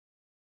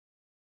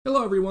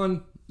Hello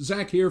everyone,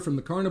 Zach here from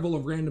the Carnival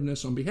of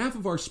Randomness on behalf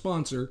of our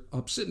sponsor,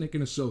 Opsitnik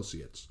 &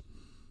 Associates.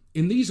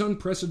 In these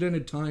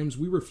unprecedented times,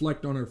 we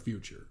reflect on our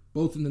future,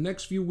 both in the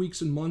next few weeks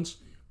and months,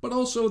 but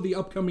also the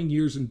upcoming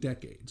years and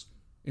decades.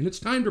 And it's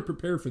time to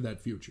prepare for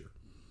that future.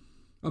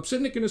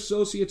 Opsitnik &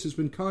 Associates has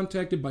been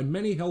contacted by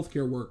many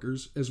healthcare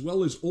workers, as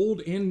well as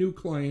old and new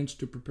clients,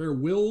 to prepare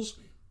wills,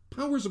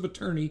 powers of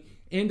attorney,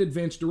 and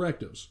advance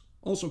directives,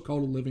 also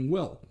called a living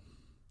will.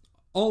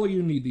 All of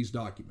you need these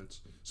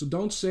documents. So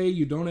don't say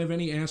you don't have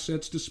any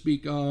assets to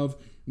speak of,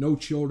 no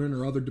children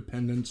or other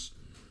dependents.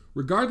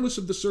 Regardless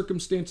of the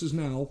circumstances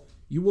now,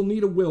 you will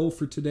need a will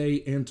for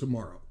today and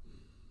tomorrow.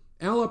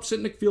 Al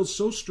Opsitnik feels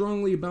so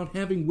strongly about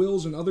having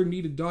wills and other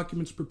needed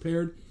documents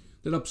prepared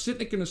that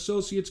Opsitnik &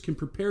 Associates can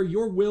prepare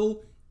your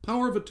will,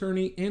 power of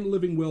attorney, and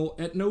living will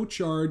at no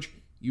charge.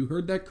 You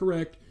heard that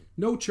correct.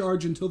 No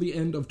charge until the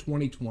end of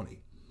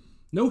 2020.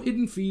 No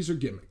hidden fees or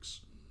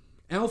gimmicks.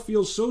 Al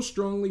feels so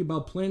strongly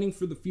about planning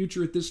for the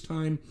future at this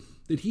time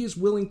that he is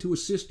willing to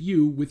assist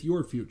you with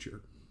your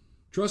future.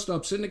 Trust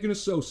Opsitnik &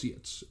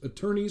 Associates,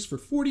 attorneys for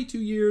 42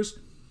 years,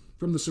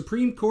 from the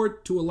Supreme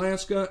Court to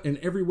Alaska and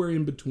everywhere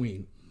in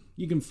between.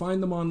 You can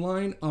find them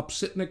online,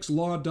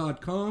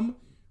 opsitnikslaw.com,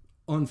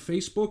 on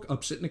Facebook,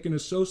 Opsitnik &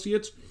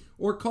 Associates,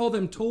 or call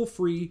them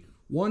toll-free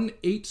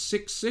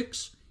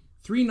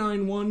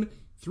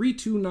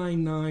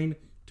 1-866-391-3299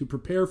 to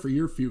prepare for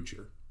your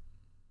future.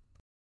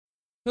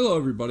 Hello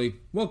everybody,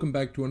 welcome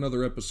back to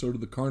another episode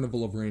of the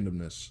Carnival of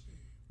Randomness.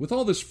 With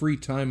all this free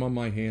time on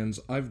my hands,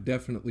 I've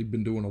definitely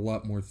been doing a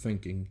lot more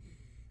thinking.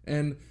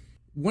 And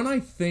when I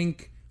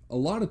think, a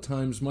lot of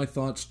times my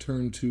thoughts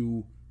turn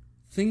to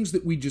things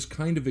that we just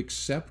kind of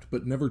accept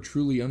but never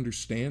truly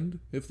understand,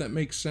 if that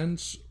makes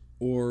sense,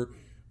 or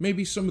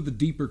maybe some of the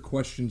deeper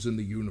questions in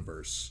the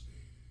universe.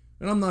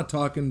 And I'm not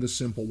talking the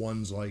simple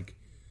ones like,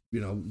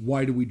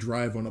 why do we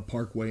drive on a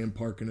parkway and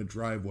park in a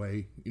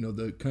driveway?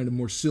 The kind of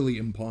more silly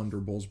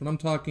imponderables. But I'm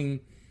talking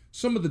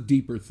some of the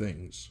deeper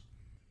things.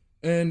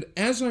 And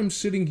as I'm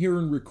sitting here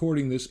and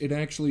recording this, it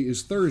actually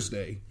is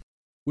Thursday,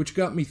 which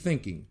got me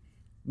thinking,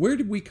 where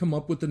did we come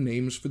up with the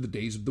names for the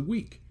days of the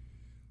week?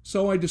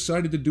 So I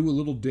decided to do a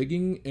little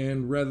digging,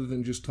 and rather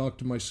than just talk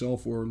to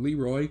myself or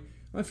Leroy,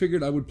 I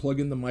figured I would plug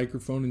in the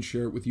microphone and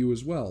share it with you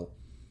as well.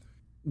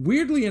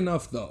 Weirdly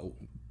enough, though,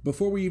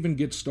 before we even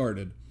get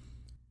started,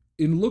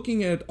 in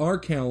looking at our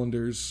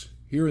calendars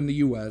here in the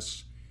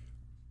U.S.,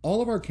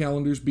 all of our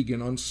calendars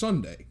begin on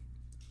Sunday.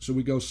 So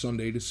we go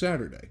Sunday to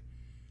Saturday.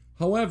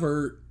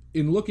 However,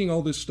 in looking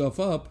all this stuff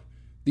up,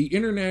 the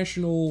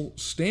international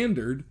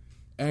standard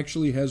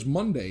actually has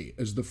Monday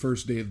as the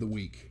first day of the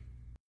week,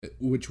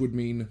 which would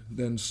mean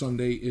then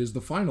Sunday is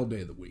the final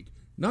day of the week.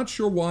 Not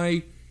sure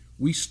why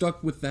we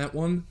stuck with that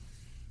one.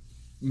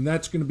 And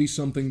that's going to be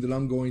something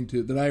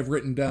that I've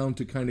written down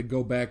to kind of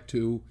go back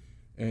to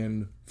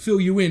and fill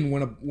you in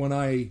when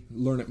I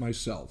learn it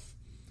myself.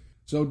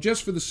 So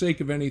just for the sake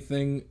of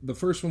anything, the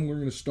first one we're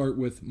going to start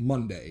with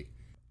Monday.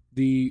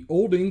 The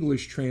Old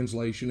English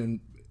translation, and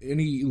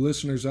any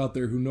listeners out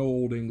there who know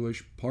Old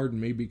English,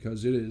 pardon me,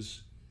 because it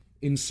is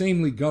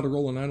insanely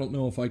guttural, and I don't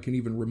know if I can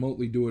even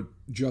remotely do it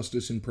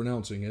justice in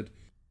pronouncing it.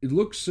 It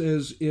looks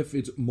as if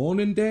it's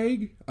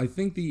Monendag. I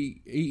think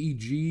the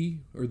AEG,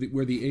 or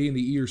where the A and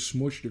the E are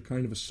smushed, are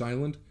kind of a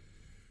silent.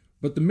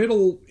 But the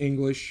Middle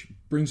English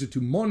brings it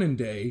to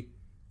Monenday,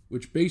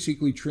 which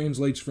basically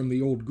translates from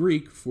the Old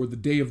Greek for the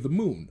day of the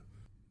moon.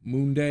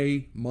 Moon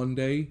day,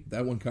 Monday,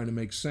 that one kind of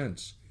makes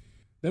sense.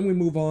 Then we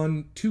move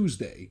on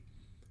Tuesday,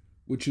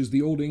 which is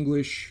the Old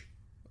English.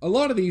 A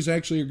lot of these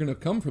actually are going to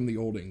come from the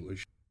Old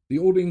English. The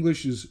Old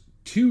English is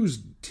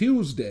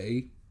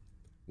Tuesday,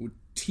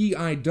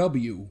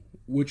 T-I-W,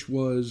 which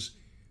was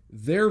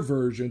their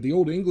version, the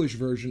Old English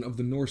version of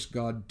the Norse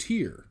god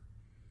Tyr.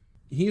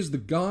 He is the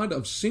god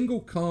of single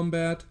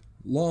combat,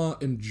 law,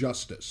 and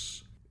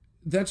justice.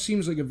 That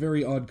seems like a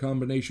very odd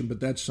combination, but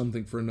that's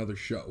something for another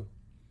show.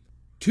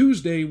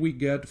 Tuesday we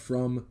get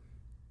from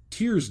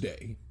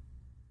Tyrsday.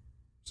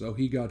 So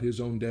he got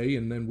his own day,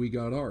 and then we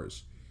got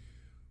ours.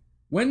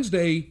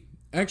 Wednesday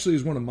actually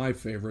is one of my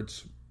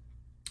favorites.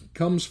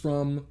 Comes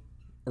from,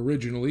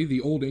 originally,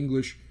 the Old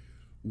English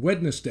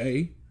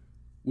Wednesday,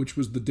 which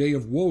was the day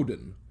of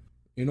Woden.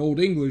 In Old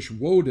English,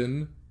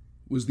 Woden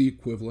was the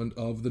equivalent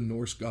of the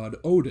Norse god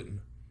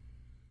Odin.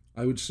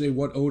 I would say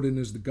what Odin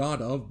is the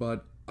god of,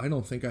 but I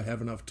don't think I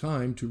have enough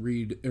time to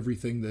read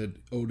everything that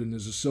Odin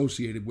is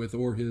associated with,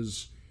 or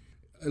his...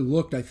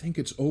 I think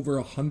it's over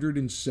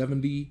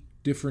 170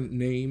 different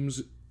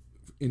names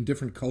in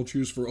different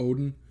cultures for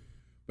Odin.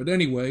 But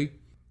anyway,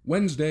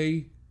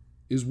 Wednesday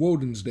is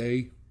Woden's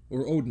Day,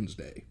 or Odin's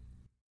Day.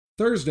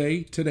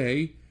 Thursday,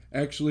 today,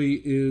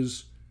 actually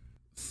is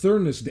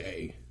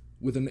Thursday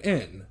with an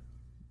N.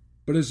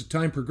 But as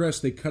time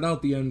progressed, they cut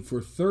out the N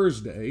for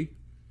Thursday,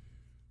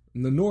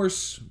 and the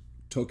Norse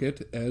took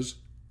it as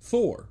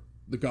Thor,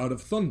 the god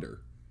of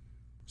thunder.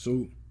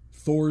 So,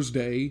 Thor's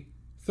Day,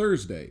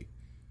 Thursday.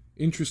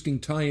 Interesting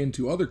tie-in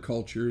to other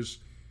cultures.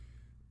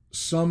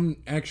 Some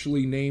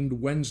actually named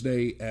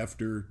Wednesday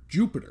after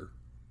Jupiter,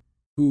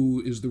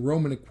 who is the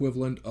Roman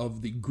equivalent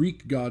of the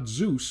Greek god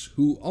Zeus,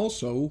 who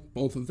also,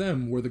 both of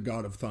them, were the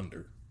god of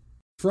thunder.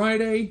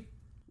 Friday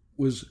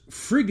was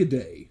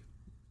Frigidae,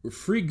 or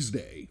Frigg's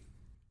Day,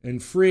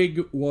 and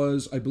Frigg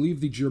was, I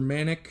believe, the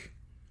Germanic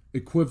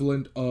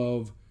equivalent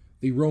of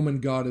the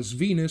Roman goddess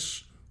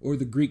Venus, or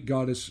the Greek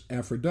goddess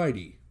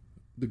Aphrodite,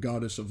 the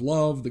goddess of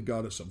love, the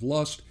goddess of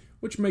lust,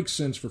 which makes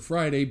sense for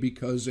Friday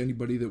because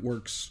anybody that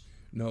works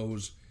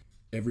knows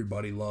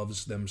everybody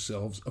loves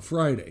themselves a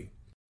Friday.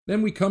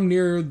 Then we come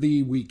near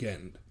the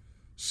weekend.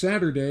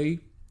 Saturday,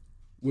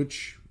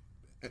 which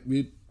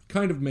it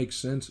kind of makes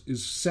sense,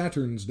 is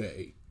Saturn's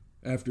Day.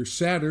 After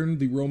Saturn,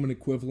 the Roman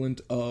equivalent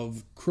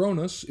of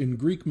Cronus in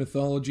Greek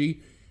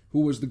mythology, who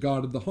was the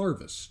god of the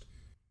harvest.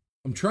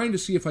 I'm trying to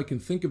see if I can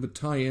think of a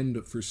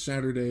tie-in for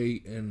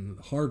Saturday and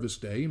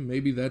Harvest Day.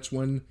 Maybe that's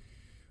when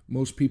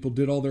most people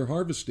did all their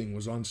harvesting,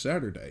 was on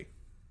Saturday.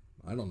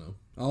 I don't know.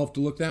 I'll have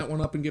to look that one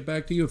up and get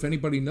back to you. If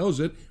anybody knows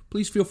it,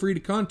 please feel free to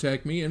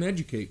contact me and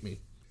educate me.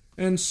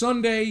 And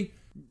Sunday,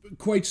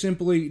 quite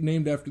simply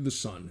named after the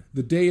sun.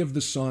 The day of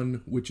the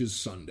sun, which is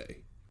Sunday.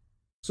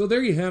 So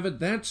there you have it.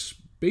 That's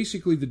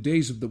basically the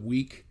days of the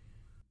week.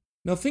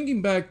 Now,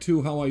 thinking back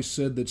to how I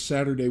said that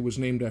Saturday was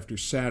named after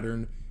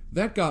Saturn,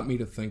 that got me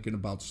to thinking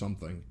about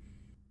something.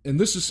 And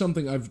this is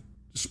something I've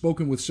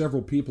spoken with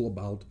several people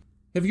about.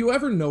 Have you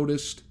ever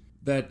noticed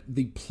that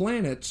the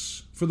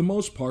planets, for the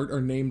most part,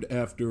 are named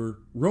after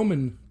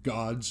Roman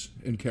gods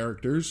and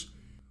characters,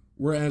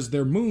 whereas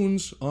their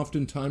moons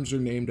oftentimes are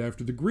named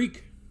after the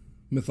Greek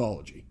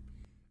mythology?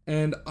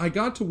 And I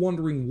got to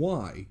wondering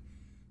why.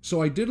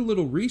 So I did a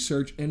little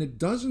research, and it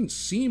doesn't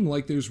seem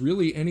like there's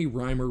really any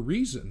rhyme or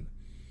reason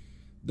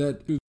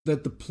that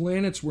the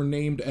planets were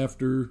named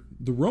after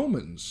the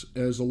Romans,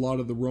 as a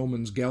lot of the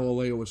Romans,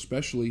 Galileo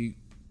especially,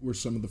 were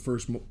some of the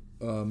first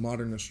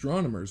modern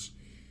astronomers.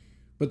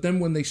 But then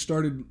when they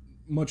started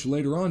much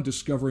later on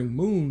discovering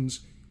moons,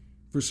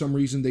 for some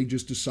reason they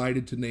just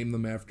decided to name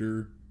them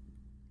after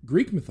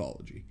Greek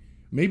mythology.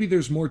 Maybe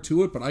there's more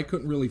to it, but I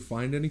couldn't really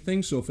find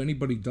anything. So if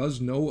anybody does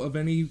know of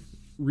any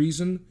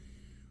reason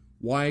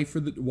why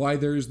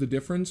there is the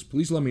difference,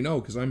 please let me know,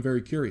 because I'm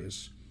very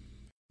curious.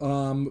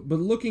 But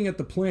looking at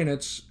the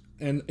planets,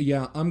 and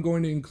yeah, I'm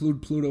going to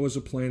include Pluto as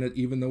a planet,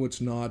 even though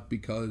it's not,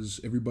 because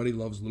everybody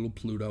loves little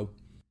Pluto.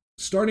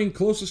 Starting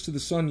closest to the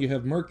sun, you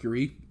have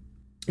Mercury.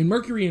 And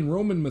Mercury in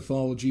Roman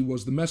mythology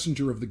was the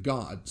messenger of the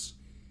gods.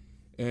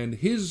 And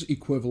his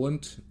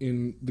equivalent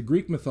in the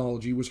Greek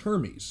mythology was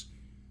Hermes.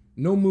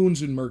 No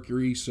moons in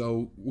Mercury,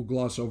 so we'll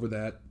gloss over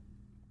that.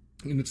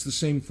 And it's the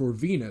same for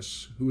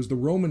Venus, who is the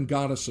Roman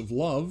goddess of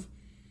love.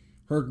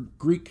 Her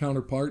Greek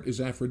counterpart is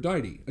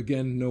Aphrodite.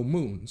 Again, no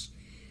moons.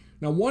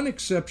 Now, one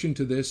exception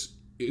to this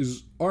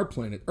is our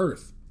planet,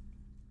 Earth.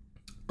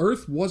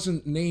 Earth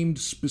wasn't named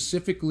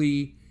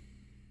specifically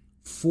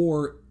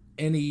for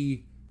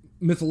any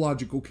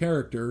mythological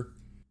character.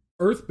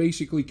 Earth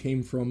basically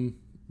came from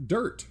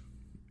dirt,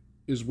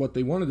 is what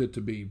they wanted it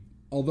to be.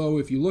 Although,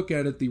 if you look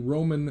at it, the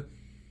Roman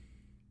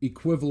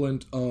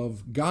equivalent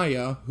of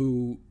Gaia,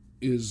 who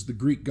is the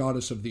Greek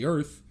goddess of the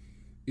earth,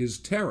 is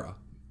Terra.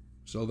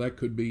 So that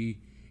could be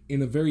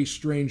in a very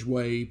strange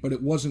way, but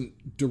it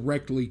wasn't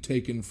directly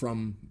taken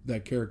from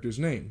that character's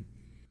name.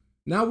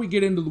 Now we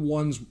get into the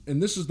ones,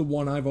 and this is the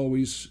one I've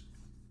always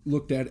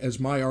looked at as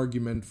my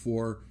argument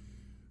for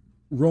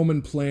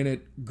Roman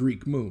planet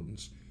Greek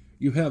moons.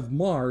 You have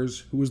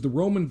Mars, who is the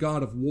Roman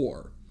god of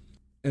war.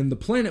 And the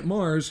planet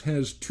Mars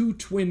has two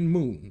twin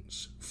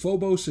moons,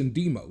 Phobos and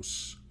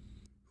Deimos,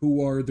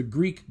 who are the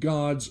Greek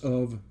gods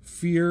of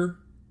fear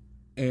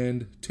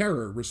and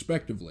terror,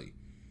 respectively.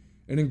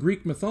 And in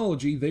Greek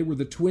mythology, they were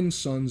the twin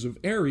sons of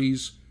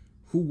Ares,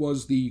 who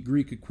was the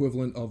Greek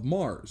equivalent of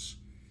Mars.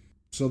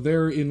 So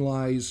therein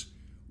lies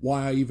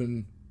why I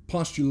even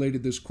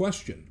postulated this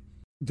question.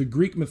 The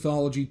Greek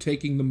mythology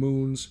taking the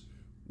moons,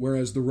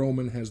 whereas the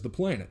Roman has the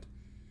planet.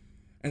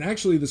 And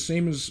actually the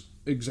same is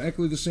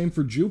exactly the same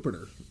for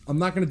Jupiter. I'm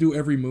not going to do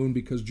every moon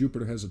because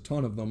Jupiter has a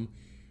ton of them,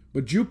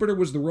 but Jupiter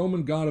was the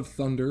Roman god of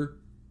thunder,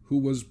 who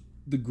was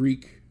the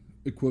Greek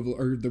equivalent,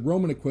 or the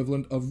Roman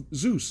equivalent of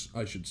Zeus,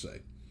 I should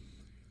say.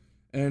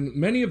 And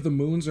many of the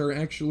moons are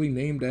actually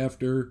named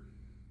after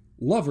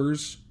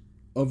lovers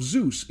of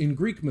Zeus in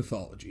Greek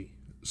mythology.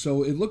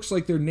 So it looks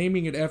like they're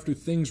naming it after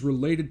things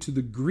related to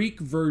the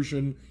Greek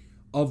version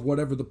of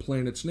whatever the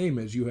planet's name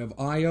is. You have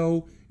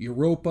Io,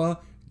 Europa,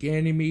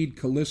 Ganymede,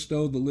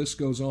 Callisto, the list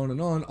goes on.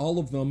 All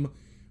of them,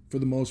 for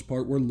the most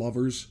part, were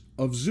lovers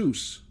of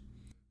Zeus.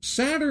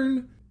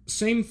 Saturn,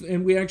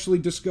 and we actually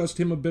discussed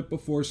him a bit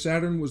before.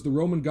 Saturn was the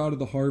Roman god of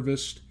the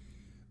harvest.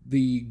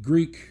 The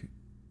Greek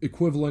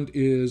equivalent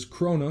is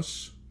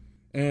Kronos,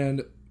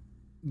 and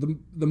the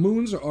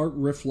moons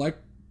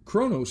reflect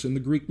Kronos in the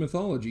Greek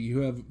mythology. You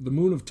have the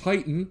moon of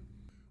Titan,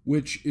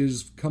 which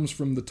comes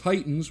from the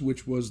Titans,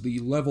 which was the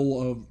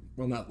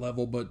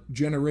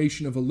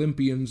generation of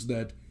Olympians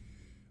that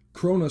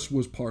Kronos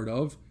was part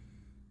of,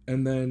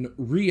 and then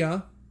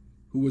Rhea,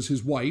 who was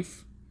his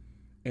wife,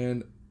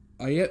 and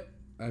I'm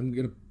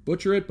going to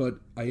butcher it, but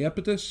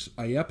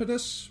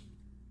Iapetus,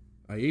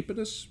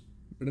 Iapetus?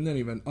 But in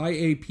any event,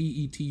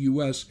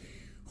 Iapetus,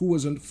 who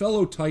was a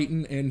fellow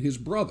Titan and his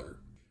brother.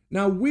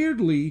 Now,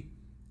 weirdly,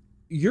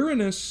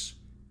 Uranus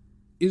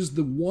is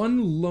the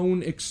one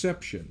lone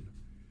exception,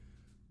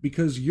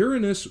 because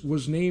Uranus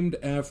was named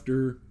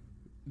after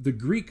the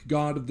Greek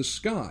god of the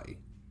sky,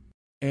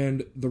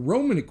 and the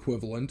Roman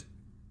equivalent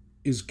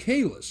is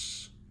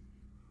Caelus,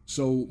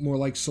 so more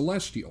like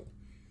celestial.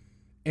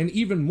 And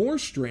even more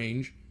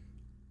strange,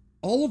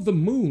 all of the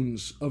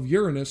moons of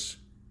Uranus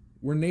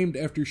were named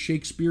after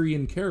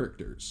Shakespearean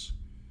characters.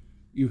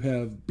 You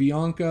have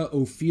Bianca,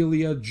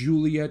 Ophelia,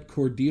 Juliet,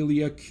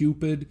 Cordelia,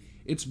 Cupid.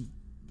 It's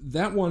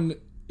that one,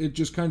 it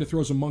just kind of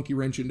throws a monkey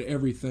wrench into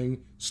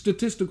everything.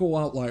 Statistical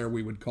outlier,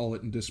 we would call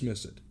it, and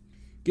dismiss it.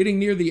 Getting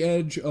near the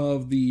edge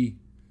of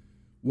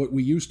what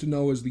we used to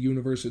know as the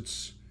universe,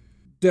 it's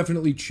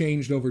definitely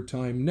changed over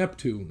time.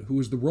 Neptune, who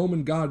is the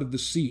Roman god of the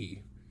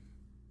sea,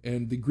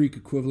 and the Greek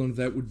equivalent of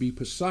that would be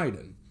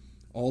Poseidon.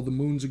 All the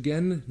moons,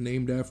 again,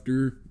 named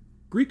after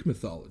Greek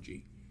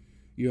mythology.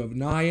 You have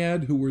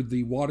Naiad, who were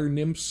the water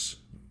nymphs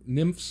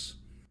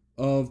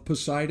of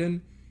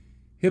Poseidon.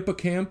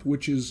 Hippocamp,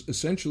 which is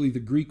essentially the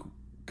Greek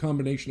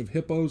combination of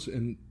hippo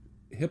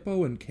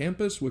and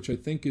campus, which I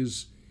think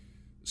is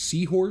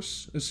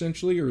seahorse,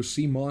 essentially, or a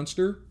sea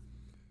monster.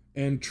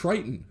 And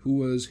Triton, who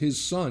was his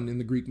son in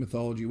the Greek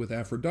mythology with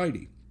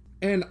Aphrodite.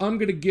 And I'm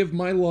going to give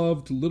my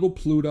love to little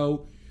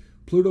Pluto.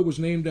 Pluto was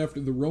named after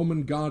the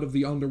Roman god of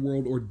the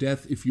underworld, or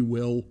death, if you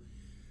will.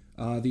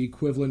 The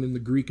equivalent in the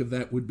Greek of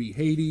that would be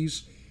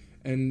Hades.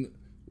 And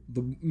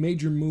the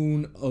major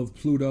moon of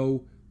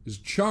Pluto is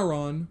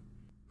Charon,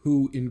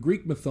 who in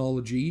Greek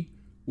mythology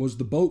was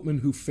the boatman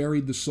who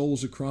ferried the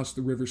souls across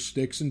the river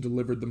Styx and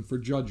delivered them for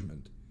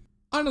judgment.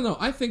 I don't know,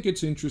 I think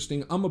it's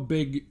interesting. I'm a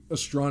big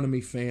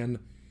astronomy fan.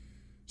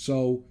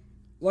 So,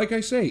 like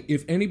I say,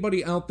 if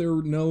anybody out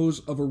there knows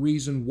of a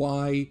reason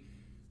why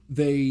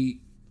they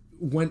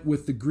went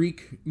with the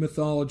Greek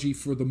mythology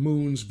for the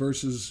moons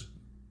versus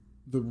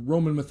the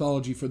Roman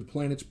mythology for the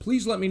planets,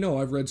 please let me know.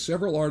 I've read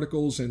several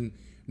articles and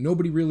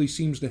nobody really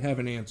seems to have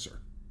an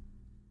answer.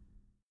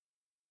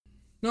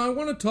 Now, I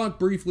want to talk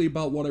briefly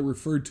about what I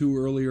referred to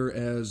earlier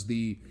as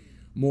the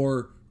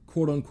more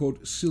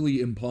quote-unquote silly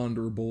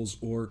imponderables,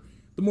 or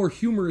the more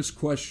humorous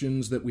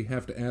questions that we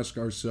have to ask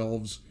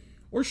ourselves,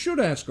 or should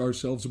ask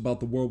ourselves, about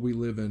the world we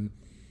live in.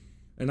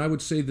 And I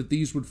would say that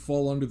these would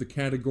fall under the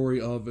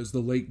category of, as the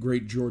late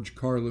great George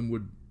Carlin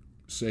would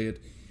say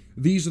it,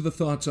 these are the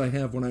thoughts I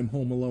have when I'm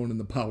home alone and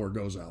the power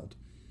goes out.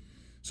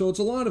 So it's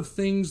a lot of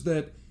things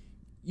that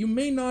you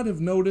may not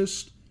have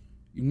noticed,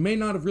 you may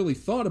not have really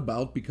thought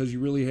about because you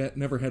really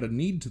never had a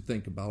need to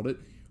think about it,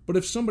 but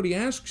if somebody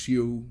asks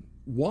you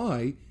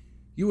why,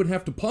 you would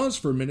have to pause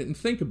for a minute and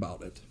think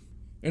about it.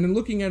 And in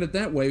looking at it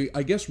that way,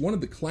 I guess one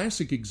of the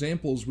classic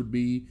examples would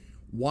be,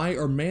 why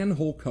are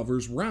manhole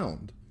covers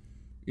round?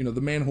 You know,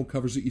 the manhole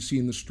covers that you see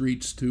in the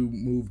streets to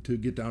move to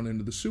get down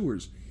into the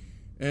sewers.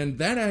 And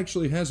that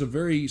actually has a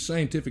very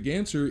scientific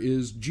answer,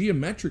 is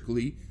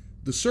geometrically,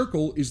 the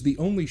circle is the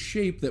only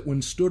shape that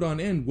when stood on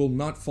end will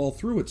not fall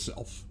through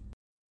itself.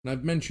 And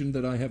I've mentioned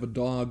that I have a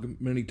dog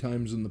many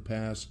times in the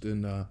past,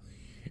 and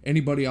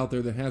anybody out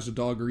there that has a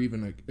dog or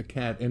even a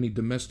cat, any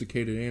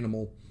domesticated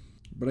animal,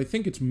 but I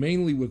think it's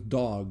mainly with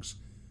dogs.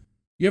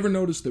 You ever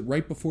notice that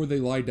right before they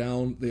lie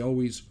down, they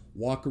always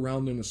walk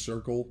around in a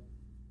circle?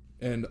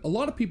 And a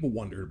lot of people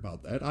wondered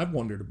about that. I've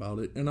wondered about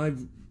it, and I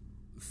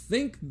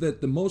think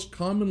that the most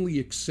commonly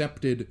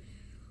accepted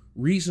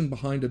reason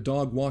behind a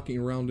dog walking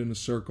around in a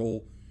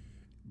circle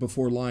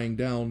before lying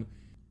down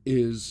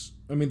is,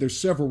 I mean, there's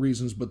several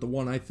reasons, but the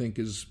one I think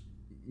is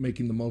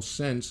making the most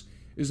sense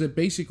is that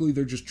basically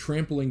they're just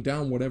trampling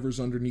down whatever's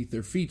underneath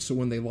their feet, so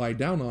when they lie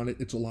down on it,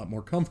 it's a lot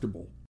more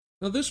comfortable.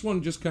 Now, this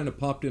one just kind of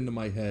popped into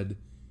my head.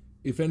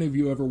 If any of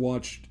you ever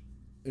watched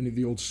any of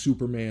the old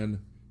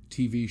Superman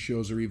TV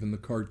shows or even the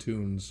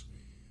cartoons,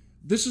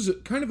 this is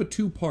kind of a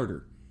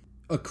two-parter.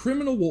 A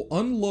criminal will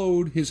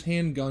unload his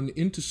handgun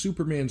into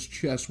Superman's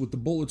chest with the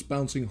bullets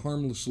bouncing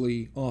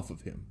harmlessly off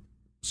of him.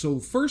 So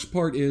first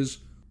part is,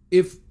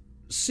 if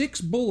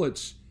 6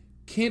 bullets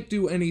can't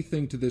do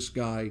anything to this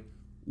guy,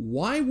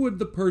 why would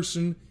the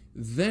person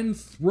then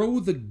throw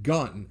the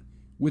gun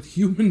with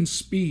human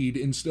speed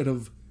instead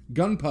of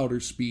gunpowder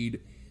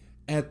speed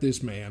at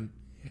this man?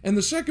 And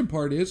the second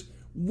part is,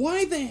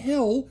 why the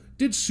hell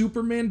did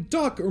Superman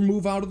duck or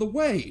move out of the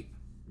way?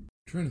 I'm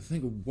trying to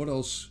think of what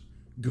else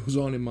goes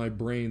on in my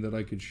brain that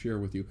I could share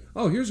with you.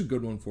 Oh, here's a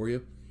good one for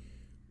you.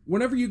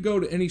 Whenever you go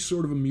to any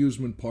sort of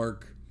amusement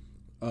park,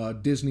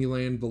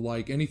 Disneyland, the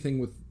like, anything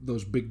with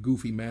those big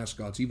goofy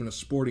mascots, even a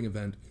sporting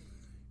event,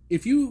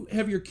 if you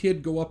have your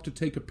kid go up to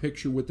take a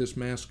picture with this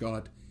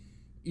mascot,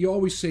 you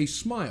always say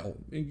smile,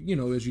 you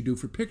know, as you do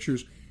for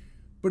pictures,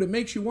 but it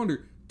makes you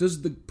wonder,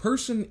 does the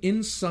person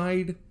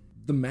inside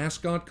the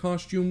mascot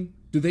costume,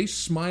 do they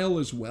smile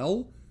as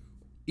well,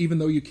 even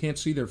though you can't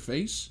see their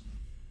face?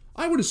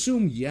 I would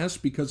assume yes,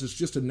 because it's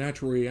just a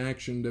natural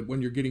reaction that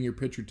when you're getting your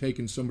picture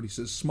taken, somebody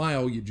says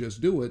smile, you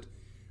just do it.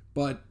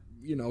 But,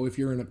 you know, if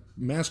you're in a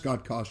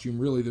mascot costume,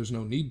 really there's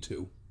no need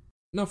to.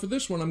 Now for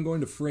this one, I'm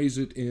going to phrase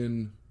it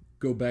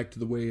go back to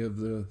the way of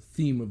the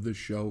theme of this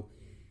show.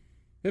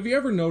 Have you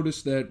ever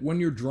noticed that when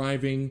you're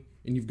driving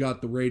and you've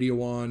got the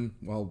radio on,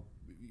 well,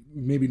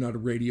 maybe not a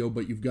radio,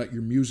 but you've got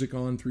your music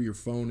on through your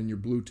phone and your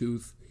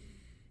Bluetooth,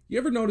 you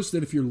ever notice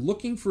that if you're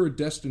looking for a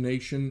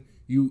destination,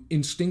 you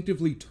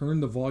instinctively turn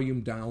the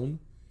volume down?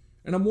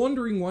 And I'm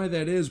wondering why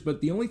that is,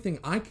 but the only thing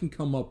I can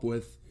come up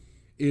with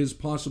is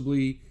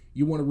possibly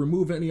you want to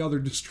remove any other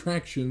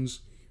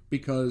distractions,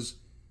 because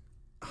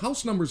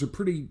house numbers are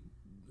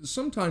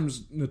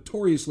sometimes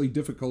notoriously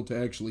difficult to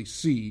actually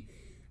see,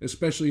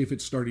 especially if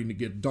it's starting to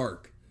get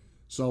dark.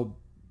 So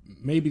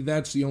maybe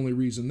that's the only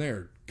reason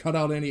there. Cut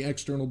out any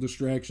external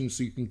distractions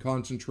so you can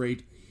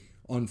concentrate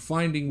on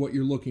finding what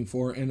you're looking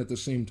for and at the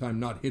same time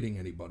not hitting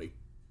anybody.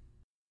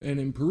 And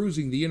in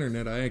perusing the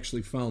internet, I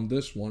actually found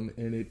this one,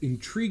 and it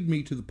intrigued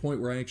me to the point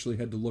where I actually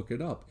had to look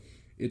it up.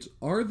 It's,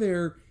 are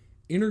there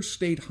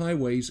interstate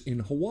highways in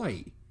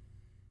Hawaii?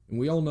 And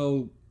we all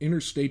know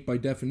interstate by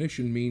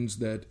definition means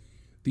that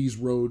these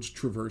roads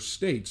traverse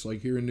states.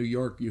 Like here in New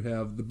York, you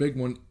have the big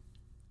one,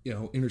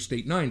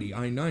 Interstate 90,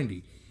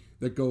 I-90,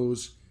 that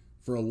goes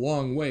for a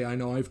long way. I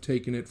know I've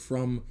taken it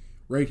from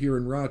right here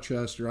in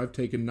Rochester. I've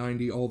taken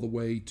 90 all the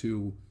way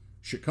to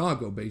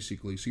Chicago,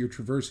 basically. So you're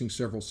traversing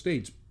several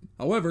states.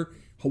 However,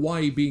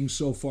 Hawaii being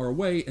so far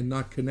away and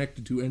not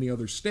connected to any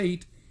other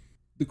state,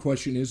 the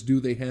question is, do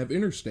they have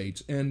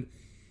interstates? And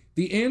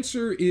the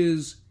answer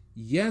is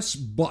yes,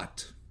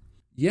 but.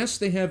 Yes,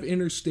 they have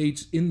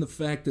interstates in the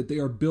fact that they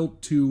are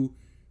built to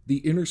the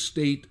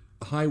interstate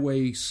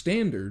highway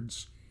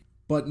standards,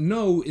 but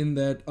no, in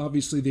that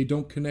obviously they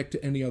don't connect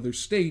to any other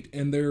state,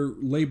 and they're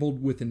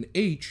labeled with an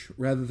H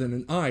rather than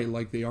an I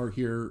like they are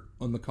here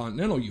on the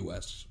continental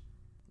U.S.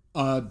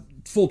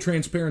 Full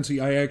transparency,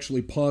 I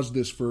actually paused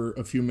this for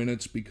a few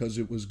minutes because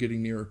it was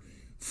getting near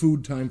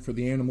food time for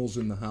the animals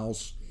in the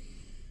house.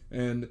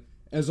 And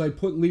as I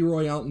put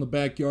Leroy out in the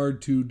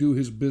backyard to do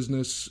his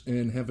business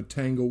and have a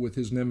tangle with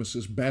his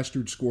nemesis,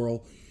 Bastard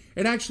Squirrel,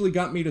 it actually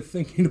got me to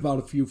thinking about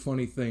a few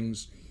funny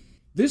things.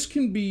 This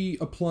can be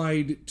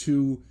applied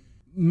to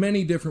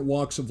many different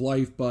walks of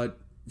life,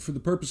 but for the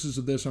purposes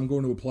of this, I'm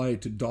going to apply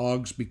it to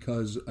dogs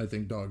because I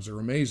think dogs are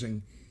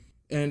amazing.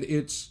 And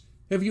it's,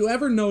 have you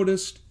ever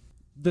noticed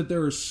that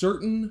there are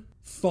certain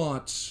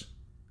thoughts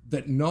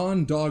that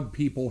non-dog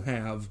people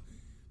have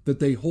that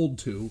they hold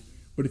to,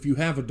 but if you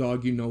have a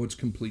dog, you know it's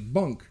complete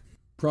bunk?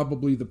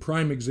 Probably the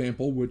prime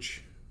example,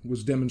 which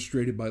was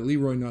demonstrated by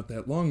Leroy not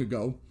that long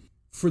ago,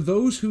 for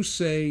those who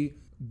say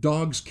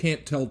dogs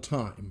can't tell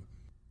time,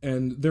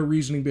 and their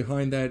reasoning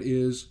behind that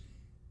is,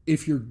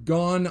 if you're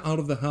gone out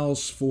of the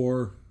house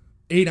for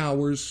 8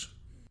 hours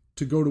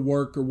to go to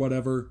work or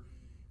whatever,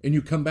 and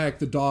you come back,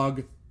 the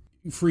dog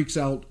freaks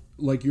out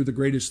like you're the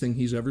greatest thing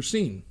he's ever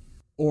seen.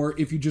 Or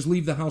if you just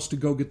leave the house to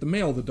go get the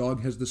mail, the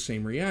dog has the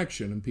same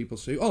reaction. And people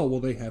say, oh,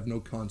 well, they have no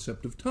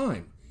concept of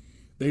time.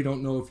 They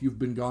don't know if you've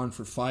been gone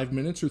for 5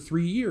 minutes or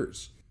 3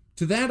 years.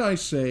 To that I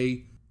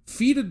say,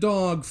 feed a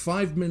dog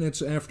 5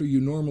 minutes after you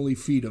normally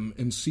feed him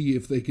and see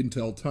if they can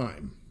tell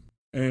time.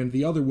 And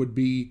the other would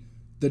be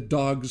that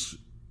dogs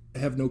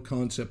have no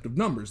concept of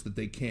numbers, that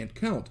they can't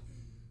count.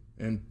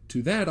 And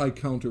to that I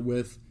counter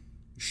with,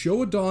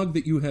 show a dog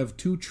that you have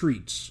 2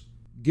 treats,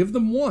 give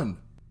them 1,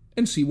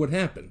 and see what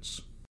happens.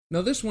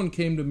 Now this one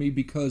came to me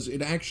because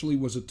it actually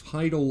was a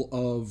title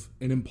of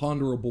an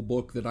imponderable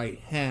book that I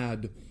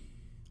had.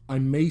 I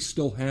may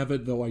still have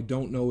it, though I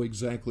don't know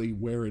exactly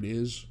where it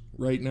is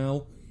right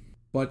now.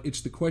 But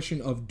it's the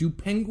question of, do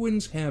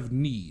penguins have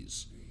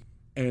knees?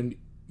 And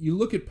you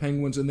look at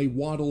penguins and they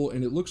waddle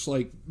and it looks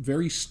like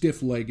very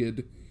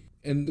stiff-legged.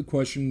 And the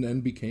question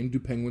then became, do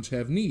penguins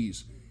have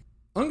knees?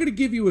 I'm going to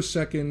give you a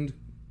second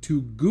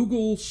to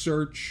Google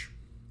search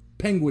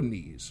penguin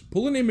knees.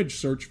 Pull an image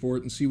search for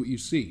it and see what you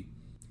see.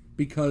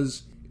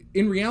 Because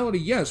in reality,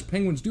 yes,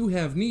 penguins do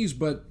have knees,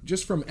 but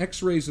just from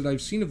x-rays that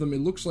I've seen of them,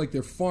 it looks like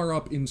they're far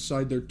up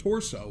inside their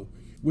torso,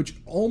 which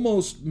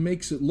almost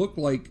makes it look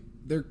like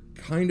they're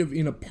kind of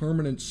in a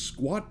permanent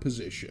squat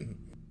position.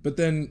 But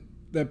then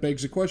that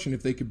begs the question,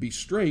 if they could be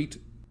straight,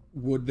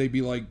 would they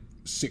be like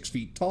 6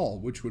 feet tall,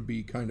 which would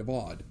be kind of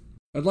odd.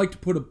 I'd like to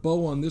put a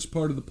bow on this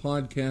part of the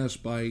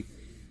podcast by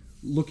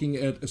looking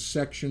at a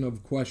section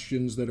of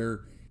questions that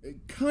are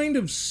kind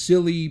of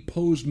silly,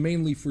 posed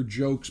mainly for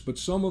jokes, but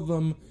some of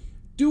them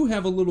do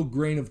have a little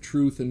grain of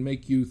truth and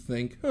make you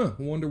think, I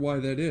wonder why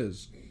that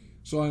is.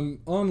 So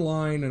I'm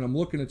online and I'm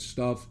looking at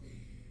stuff,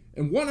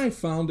 and what I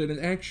found, and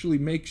it actually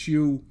makes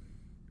you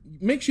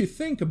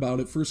think about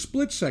it for a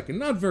split second,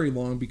 not very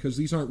long because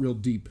these aren't real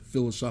deep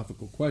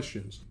philosophical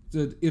questions.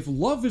 That if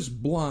love is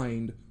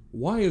blind,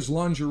 why is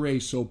lingerie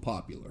so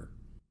popular?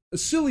 A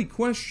silly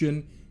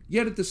question,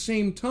 yet at the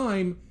same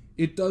time,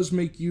 it does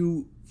make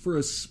you, for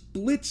a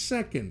split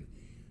second,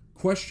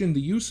 question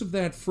the use of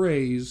that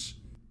phrase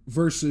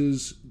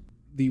versus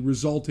the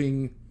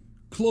resulting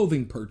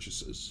clothing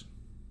purchases.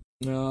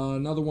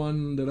 Another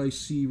one that I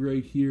see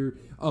right here.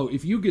 Oh,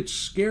 if you get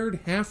scared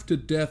half to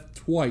death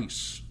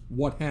twice,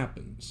 what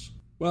happens?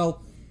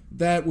 Well,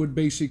 that would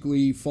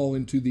basically fall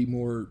into the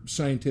more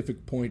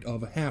scientific point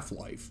of a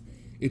half-life.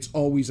 It's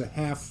always a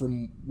half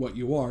from what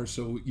you are,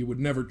 so you would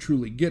never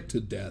truly get to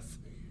death,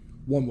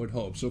 one would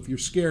hope. So if you're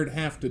scared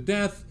half to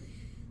death,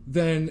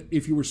 then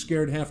if you were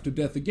scared half to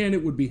death again,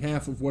 it would be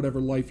half of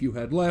whatever life you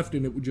had left,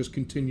 and it would just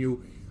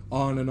continue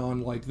on and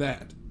on like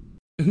that.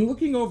 And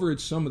looking over at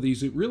some of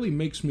these, it really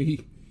makes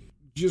me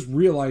just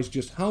realize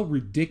just how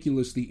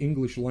ridiculous the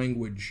English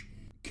language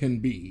can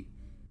be.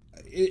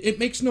 It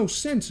makes no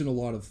sense in a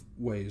lot of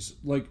ways.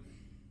 Like,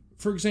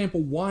 for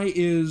example, why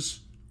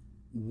is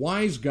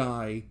wise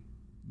guy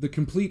the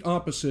complete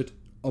opposite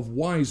of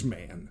wise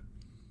man?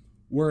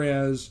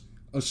 Whereas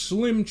a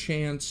slim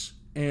chance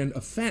and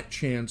a fat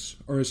chance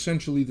are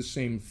essentially the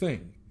same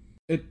thing.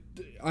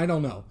 I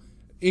don't know.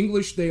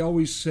 English, they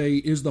always say,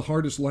 is the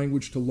hardest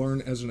language to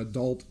learn as an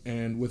adult,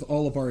 and with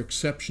all of our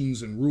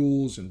exceptions and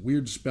rules and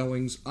weird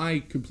spellings, I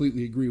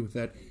completely agree with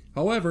that.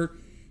 However,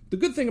 the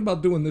good thing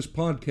about doing this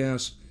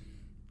podcast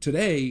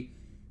today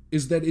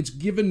is that it's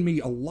given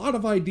me a lot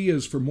of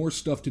ideas for more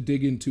stuff to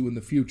dig into in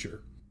the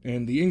future.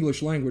 And the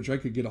English language, I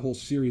could get a whole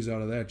series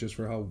out of that just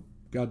for how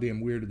goddamn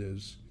weird it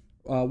is.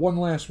 One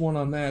last one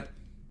on that.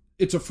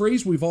 It's a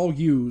phrase we've all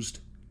used,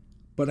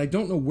 but I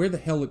don't know where the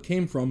hell it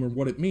came from or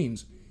what it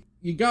means.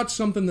 You got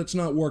something that's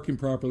not working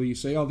properly, you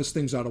say, oh, this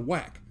thing's out of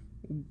whack.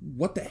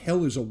 What the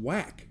hell is a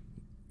whack?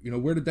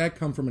 Where did that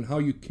come from, and how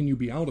can you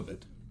be out of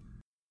it?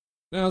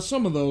 Now,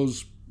 some of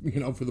those,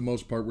 for the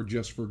most part, were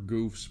just for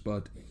goofs,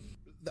 but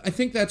I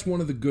think that's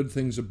one of the good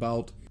things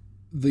about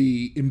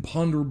the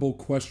imponderable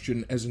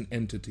question as an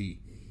entity.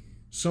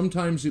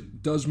 Sometimes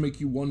it does make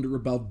you wonder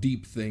about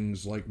deep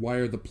things, like why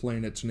are the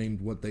planets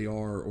named what they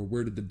are, or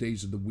where did the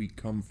days of the week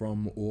come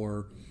from,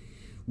 or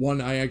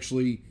one I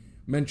actually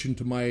mentioned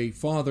to my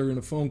father in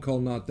a phone call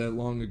not that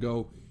long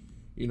ago.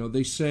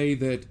 They say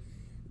that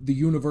the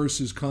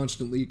universe is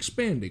constantly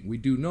expanding. We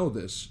do know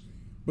this.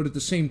 But at the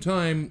same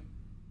time,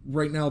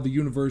 right now the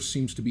universe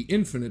seems to be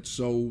infinite,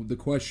 so the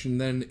question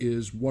then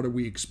is, what are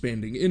we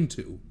expanding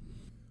into?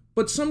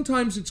 But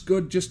sometimes it's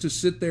good just to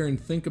sit there and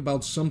think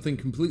about something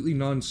completely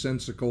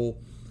nonsensical,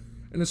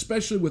 and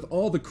especially with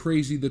all the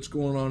crazy that's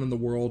going on in the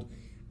world,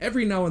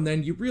 every now and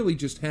then you really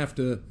just have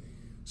to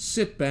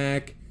sit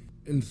back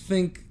and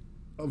think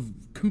of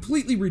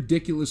completely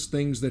ridiculous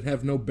things that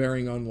have no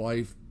bearing on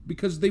life,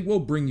 because they will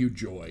bring you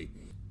joy.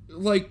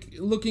 Like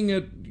looking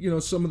at,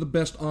 some of the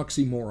best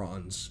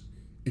oxymorons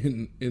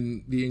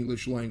in the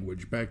English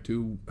language, back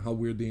to how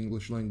weird the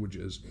English language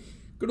is.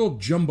 Good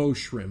old jumbo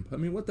shrimp. I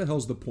mean, what the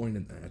hell's the point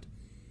in that?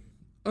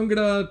 I'm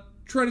gonna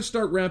try to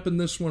start wrapping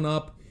this one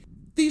up.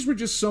 These were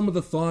just some of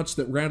the thoughts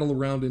that rattle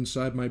around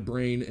inside my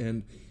brain,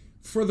 and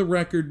for the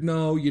record,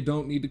 no, you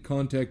don't need to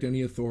contact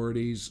any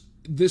authorities.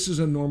 This is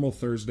a normal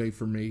Thursday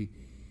for me.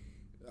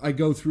 I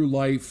go through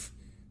life,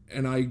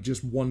 and I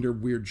just wonder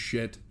weird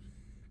shit.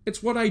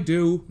 It's what I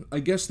do. I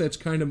guess that's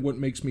kind of what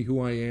makes me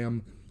who I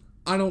am.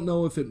 I don't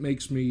know if it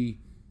makes me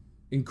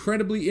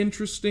incredibly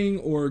interesting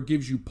or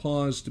gives you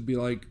pause to be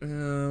like,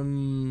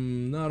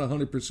 not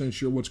 100%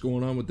 sure what's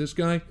going on with this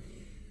guy.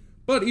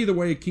 But either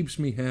way, it keeps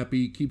me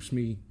happy, keeps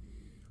me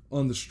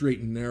on the straight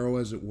and narrow,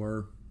 as it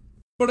were.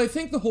 But I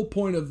think the whole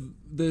point of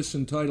this,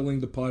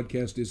 entitling the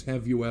podcast is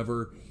Have You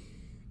Ever,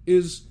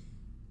 is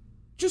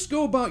just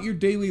go about your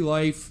daily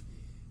life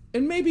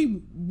and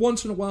maybe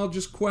once in a while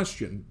just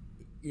question,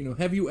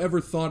 have you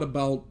ever thought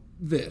about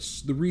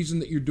this, the reason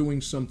that you're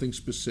doing something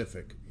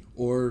specific,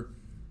 or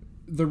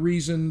the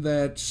reason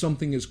that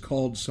something is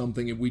called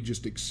something and we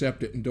just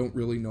accept it and don't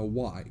really know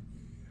why.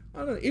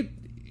 I don't know,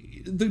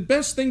 the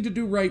best thing to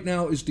do right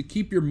now is to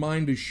keep your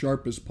mind as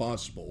sharp as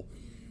possible.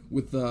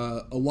 With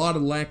a lot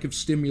of lack of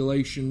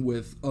stimulation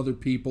with other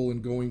people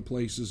and going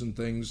places and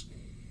things,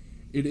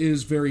 it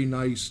is very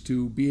nice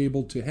to be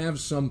able to have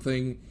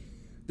something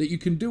that you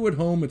can do at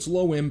home. It's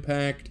low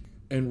impact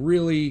and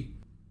really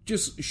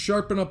just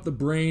sharpen up the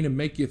brain and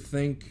make you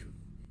think.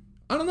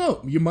 I don't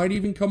know, you might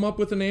even come up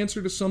with an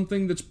answer to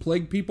something that's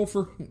plagued people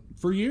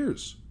for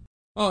years.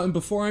 Oh, and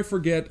before I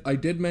forget, I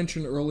did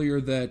mention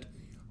earlier that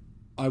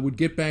I would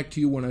get back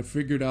to you when I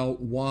figured out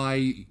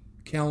why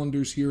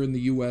calendars here in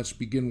the U.S.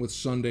 begin with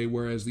Sunday,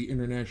 whereas the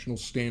international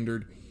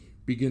standard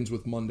begins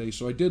with Monday.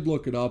 So I did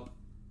look it up.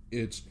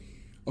 It's,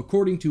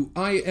 according to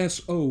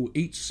ISO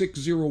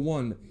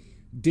 8601,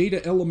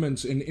 data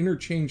elements and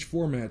interchange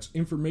formats,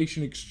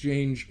 information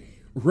exchange,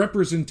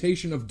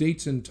 representation of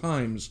dates and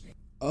times.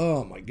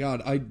 Oh my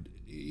God,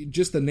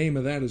 just the name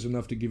of that is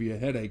enough to give you a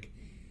headache.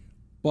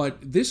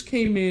 But this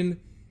came in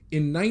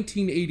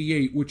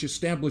 1988, which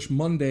established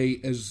Monday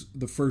as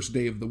the first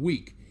day of the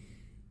week.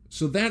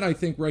 So that, I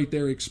think, right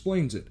there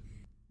explains it.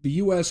 The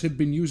U.S. had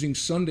been using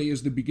Sunday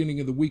as the beginning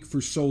of the week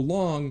for so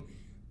long,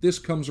 this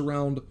comes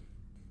around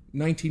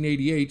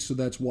 1988, so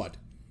that's what,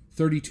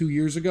 32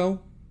 years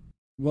ago?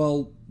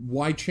 Well,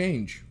 why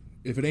change?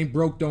 If it ain't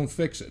broke, don't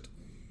fix it.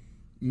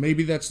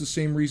 Maybe that's the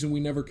same reason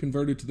we never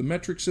converted to the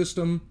metric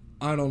system.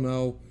 I don't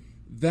know.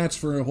 That's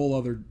for a whole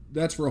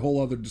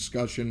other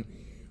discussion.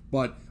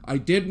 But I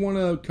did want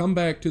to come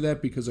back to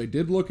that because I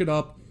did look it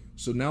up.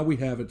 So now we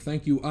have it.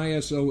 Thank you,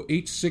 ISO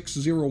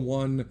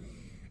 8601,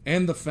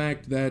 and the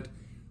fact that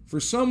for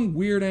some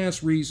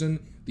weird-ass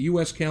reason, the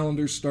U.S.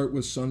 calendars start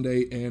with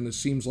Sunday, and it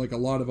seems like a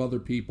lot of other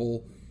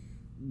people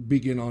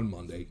begin on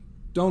Monday.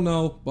 Don't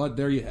know, but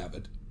there you have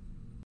it.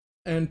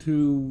 And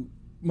to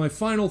my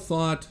final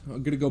thought,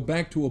 I'm going to go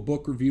back to a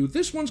book review.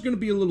 This one's going to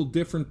be a little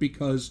different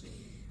because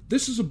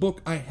this is a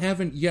book I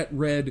haven't yet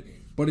read,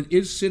 but it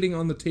is sitting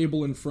on the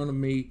table in front of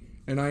me,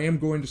 and I am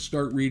going to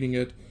start reading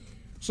it.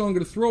 So I'm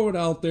going to throw it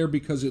out there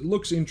because it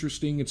looks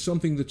interesting. It's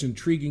something that's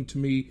intriguing to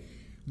me.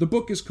 The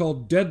book is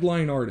called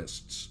Deadline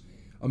Artists,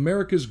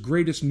 America's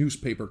Greatest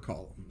Newspaper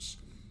Columns.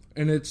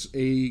 And it's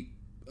a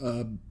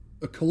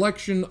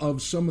collection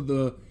of some of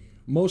the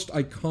most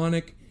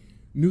iconic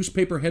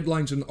newspaper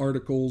headlines and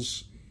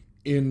articles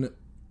in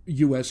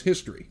U.S.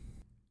 history.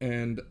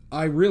 And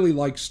I really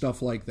like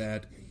stuff like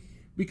that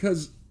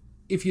because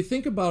if you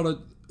think about it,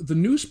 the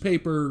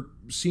newspaper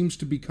seems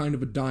to be kind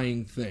of a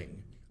dying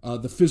thing,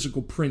 the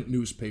physical print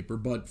newspaper,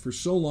 but for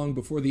so long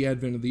before the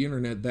advent of the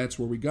internet, that's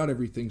where we got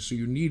everything, so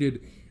you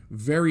needed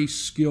very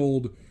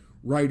skilled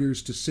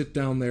writers to sit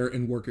down there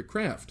and work at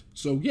craft.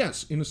 So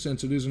yes, in a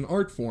sense, it is an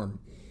art form.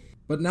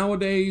 But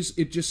nowadays,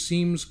 it just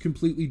seems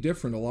completely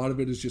different. A lot of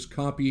it is just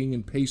copying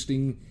and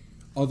pasting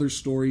other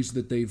stories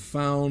that they've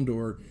found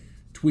or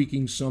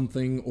tweaking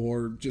something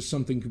or just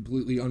something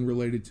completely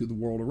unrelated to the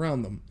world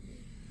around them.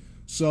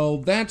 So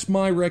that's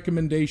my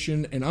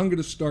recommendation, and I'm going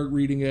to start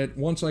reading it.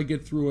 Once I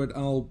get through it,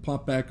 I'll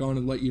pop back on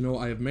and let you know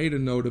I have made a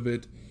note of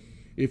it.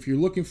 If you're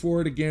looking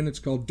for it, again, it's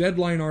called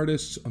Deadline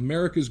Artists,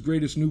 America's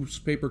Greatest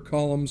Newspaper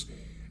Columns,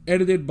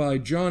 edited by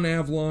John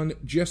Avlon,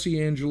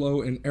 Jesse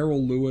Angelo, and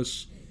Errol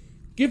Lewis.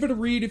 Give it a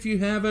read if you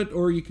have it,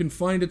 or you can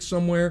find it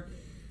somewhere.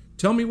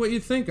 Tell me what you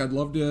think. I'd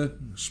love to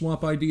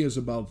swap ideas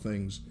about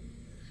things.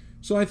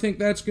 So I think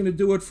that's going to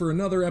do it for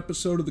another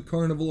episode of the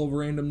Carnival of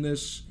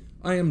Randomness.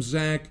 I am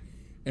Zach,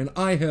 and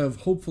I have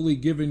hopefully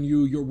given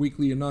you your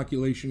weekly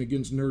inoculation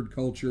against nerd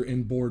culture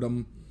and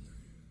boredom.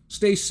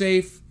 Stay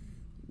safe.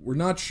 We're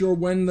not sure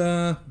when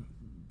the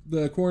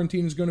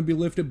quarantine is going to be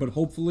lifted, but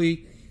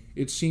hopefully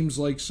it seems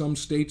like some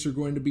states are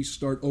going to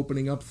start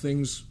opening up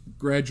things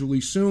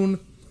gradually soon.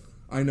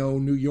 I know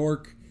New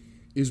York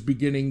is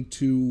beginning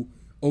to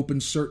open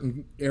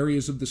certain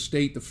areas of the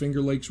state, the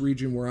Finger Lakes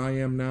region where I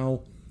am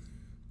now,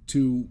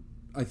 to,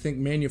 I think,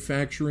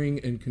 manufacturing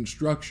and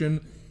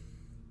construction.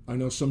 I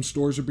know some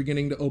stores are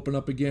beginning to open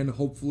up again,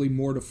 hopefully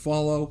more to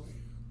follow.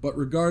 But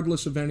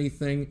regardless of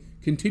anything,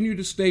 continue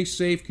to stay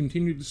safe,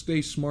 continue to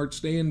stay smart,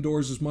 stay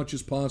indoors as much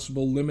as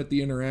possible, limit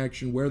the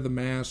interaction, wear the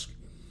mask,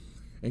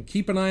 and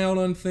keep an eye out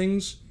on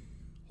things.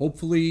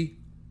 Hopefully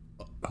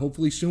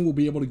soon we'll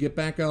be able to get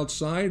back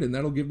outside, and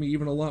that'll give me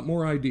even a lot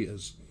more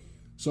ideas.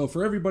 So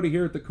for everybody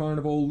here at the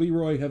Carnival,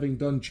 Leroy having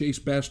done Chase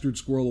Bastard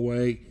Squirrel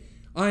Away,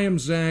 I am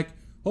Zach.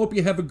 Hope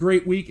you have a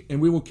great week,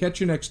 and we will catch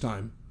you next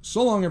time.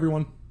 So long,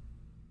 everyone.